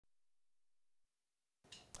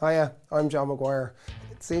Hiya, I'm John McGuire.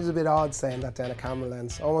 It seems a bit odd saying that down a camera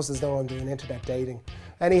lens, almost as though I'm doing internet dating.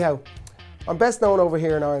 Anyhow, I'm best known over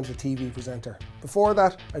here in Ireland as a TV presenter. Before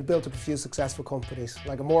that, I'd built up a few successful companies,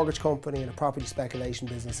 like a mortgage company and a property speculation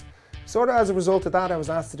business. Sort of as a result of that, I was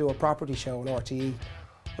asked to do a property show on RTE.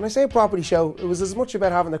 When I say a property show, it was as much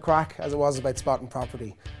about having a crack as it was about spotting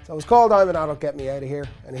property. So it was called I'm an Adult, Get Me Out of Here,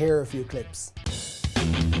 and here are a few clips.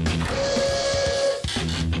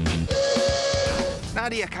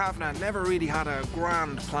 Nadia Kavanagh never really had a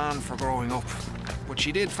grand plan for growing up, but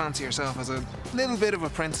she did fancy herself as a little bit of a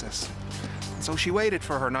princess. And so she waited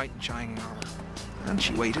for her knight in shining armour. And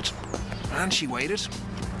she waited, and she waited,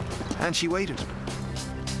 and she waited.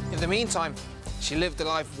 In the meantime, she lived a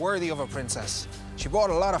life worthy of a princess. She bought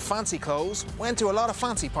a lot of fancy clothes, went to a lot of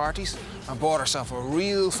fancy parties, and bought herself a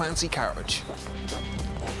real fancy carriage.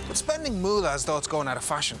 But spending moolah as though it's going out of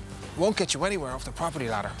fashion won't get you anywhere off the property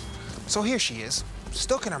ladder. So here she is,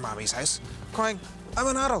 stuck in her mammy's house, crying, I'm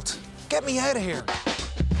an adult, get me out of here.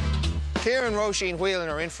 Kieran, Roisin and Whelan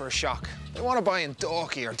are in for a shock. They want to buy in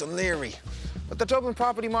Dalkey or Dunleary. But the Dublin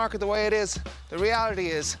property market the way it is, the reality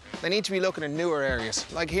is they need to be looking at newer areas,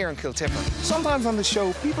 like here in Kiltipper. Sometimes on the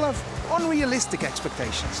show, people have unrealistic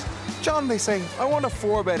expectations. John, they say, I want a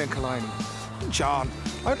 4-bed in Killiney. John,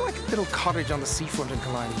 I'd like a little cottage on the seafront in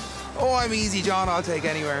Killiney. Oh, I'm easy, John, I'll take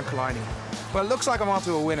anywhere in Killiney. Well, it looks like I'm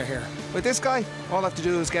onto a winner here. With this guy, all I have to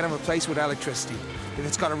do is get him a place with electricity. If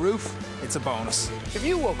it's got a roof, it's a bonus. If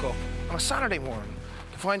you woke up on a Saturday morning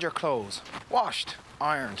to find your clothes washed,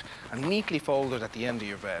 ironed, and neatly folded at the end of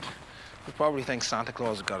your bed, you'd probably think Santa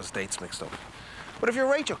Claus had got his dates mixed up. But if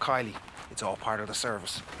you're Rachel Kiley, it's all part of the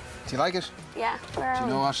service. Do you like it? Yeah. Do you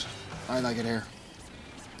know what? I like it here.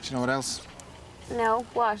 Do you know what else? No,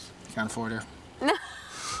 what? You can't afford here. No,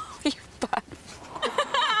 you bad.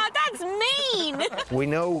 That's mean! We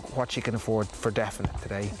know what you can afford for definite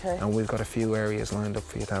today, and we've got a few areas lined up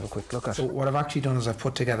for you to have a quick look at. So what I've actually done is I've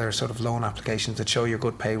put together a sort of loan applications that show your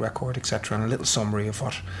good pay record, etc., and a little summary of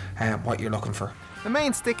what you're looking for. The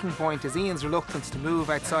main sticking point is Ian's reluctance to move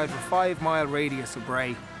outside of a 5-mile radius of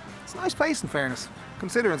Bray. It's a nice place in fairness,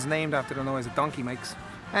 considering it's named after the noise a donkey makes.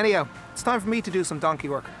 Anyhow, it's time for me to do some donkey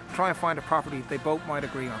work, try and find a property they both might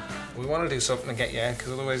agree on. We want to do something to get you in,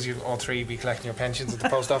 because otherwise you'll all three be collecting your pensions at the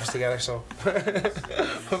post office together, so we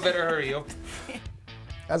better hurry up.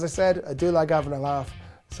 As I said, I do like having a laugh,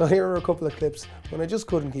 so here are a couple of clips when I just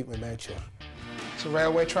couldn't keep my mouth shut. There's a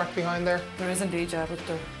railway track behind there. There is indeed, yeah, but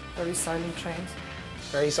they're very silent trains.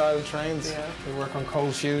 Very silent trains? Yeah. They work on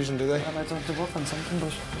cold fusion, do they? Well, I don't work on something,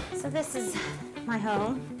 but... So this is my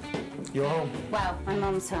home. Your home? Well, my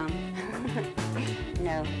mum's home.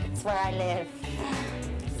 No, it's where I live.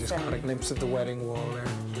 Just got a glimpse of the wedding wall there.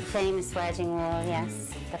 The famous wedding wall,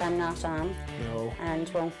 yes, that I'm not on. No. And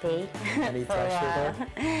won't be. Any for pressure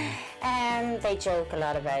a while. They joke a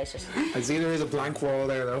lot about it. I see there is a blank wall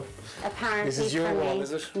there, though. Apparently. This is your for wall, me.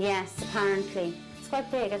 is it? Yes, apparently. It's quite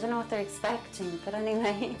big. I don't know what they're expecting, but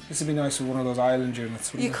anyway. This would be nice with one of those island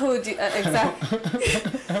units. You could, exactly.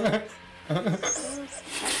 You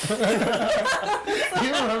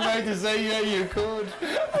were about to say, yeah, you could.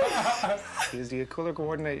 Do you colour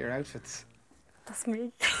coordinate your outfits? That's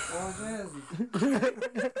me. Oh, it is.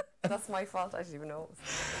 That's my fault, I didn't even know.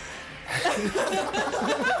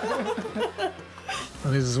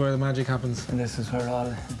 Well, this is where the magic happens. And this is where it all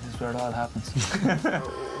happens.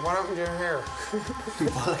 What happened to your hair?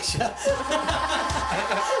 Polish.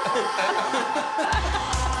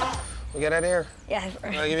 We get out of here? Yeah.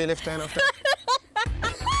 I'll give you a lift down after.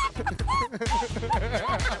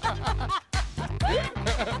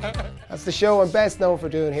 That's the show I'm best known for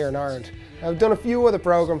doing here in Ireland. I've done a few other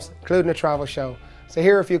programmes, including a travel show, so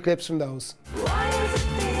here are a few clips from those.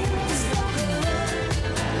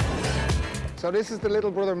 So this is the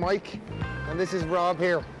little brother Mike, and this is Rob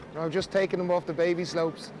here. I've just taken them off the baby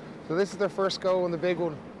slopes. So this is their first go on the big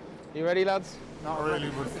one. You ready, lads? Not really,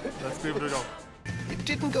 but let's give it a go. It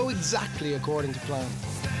didn't go exactly according to plan.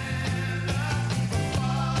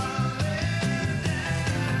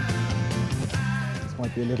 This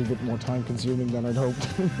might be a little bit more time consuming than I'd hoped.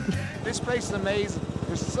 This place is amazing.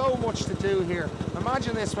 There's so much to do here.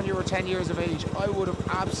 Imagine this when you were 10 years of age. I would have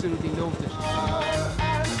absolutely loved it.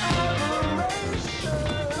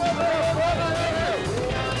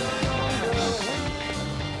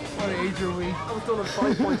 What age are we? I was done in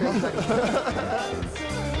 5.8 seconds.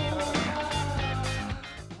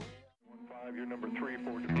 You're number 3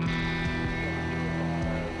 for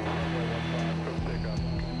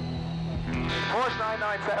Course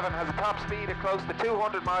 997 has a top speed of close to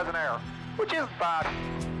 200 miles an hour, which isn't bad,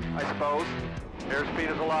 I suppose.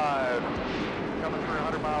 airspeed is alive. Coming through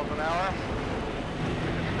 100 miles an hour.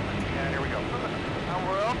 And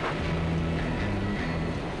we're up.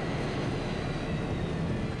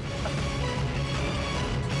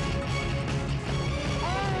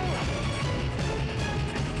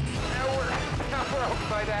 Now we're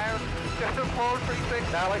upside down. Just a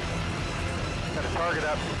 436, Alex. Got a target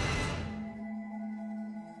up.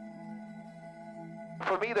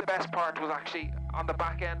 For me, the best part was actually on the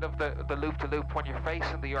back end of the loop-to-loop when you're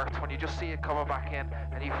facing the earth, when you just see it coming back in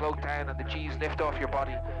and you float down and the G's lift off your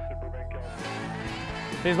body.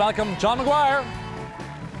 Please welcome John McGuire.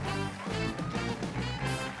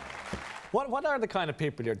 What are the kind of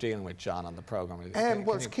people you're dealing with, John, on the programme?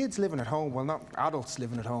 Well, it's kids living at home. Well, not adults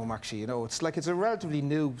living at home, actually. You know, it's a relatively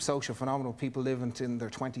new social phenomenon. People living in their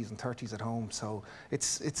 20s and 30s at home. So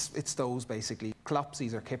it's those basically.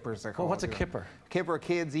 Clopsies or kippers, they're called. Well, what's a kipper? Kipper are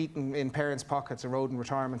kids eating in parents' pockets, eroding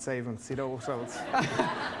retirement savings. You know, so it's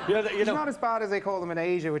it's not as bad as they call them in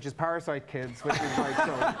Asia, which is parasite kids. Which is like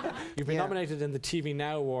so. You've been nominated in the TV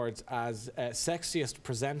Now Awards as sexiest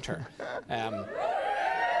presenter.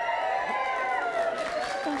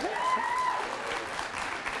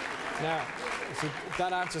 Now, see,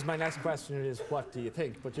 that answers my next question is, what do you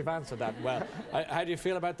think? But you've answered that well. How do you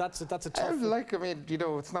feel about that? So that's a tough... I mean, you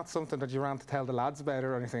know, it's not something that you ran to tell the lads about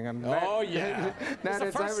or anything. And oh, yeah. Now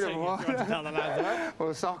the first thing you want to tell the lads about.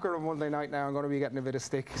 Well, soccer on Monday night now, I'm going to be getting a bit of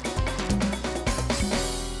stick.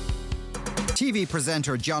 TV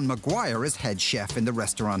presenter John McGuire is head chef in the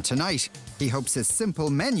restaurant tonight. He hopes his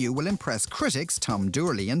simple menu will impress critics Tom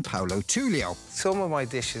Dourley and Paolo Tullio. Some of my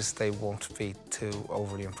dishes they won't be too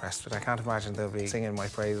overly impressed with. I can't imagine they'll be singing my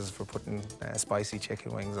praises for putting spicy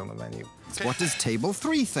chicken wings on the menu. What does table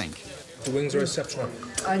 3 think? The wings are exceptional.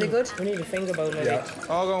 Are they good? We need a finger bowl maybe. Yeah,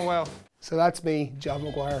 all going well. So that's me, John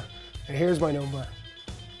McGuire, and here's my number.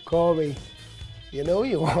 Call me. You know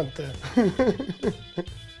you want to.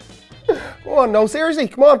 Come on, no, seriously,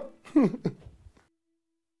 come on.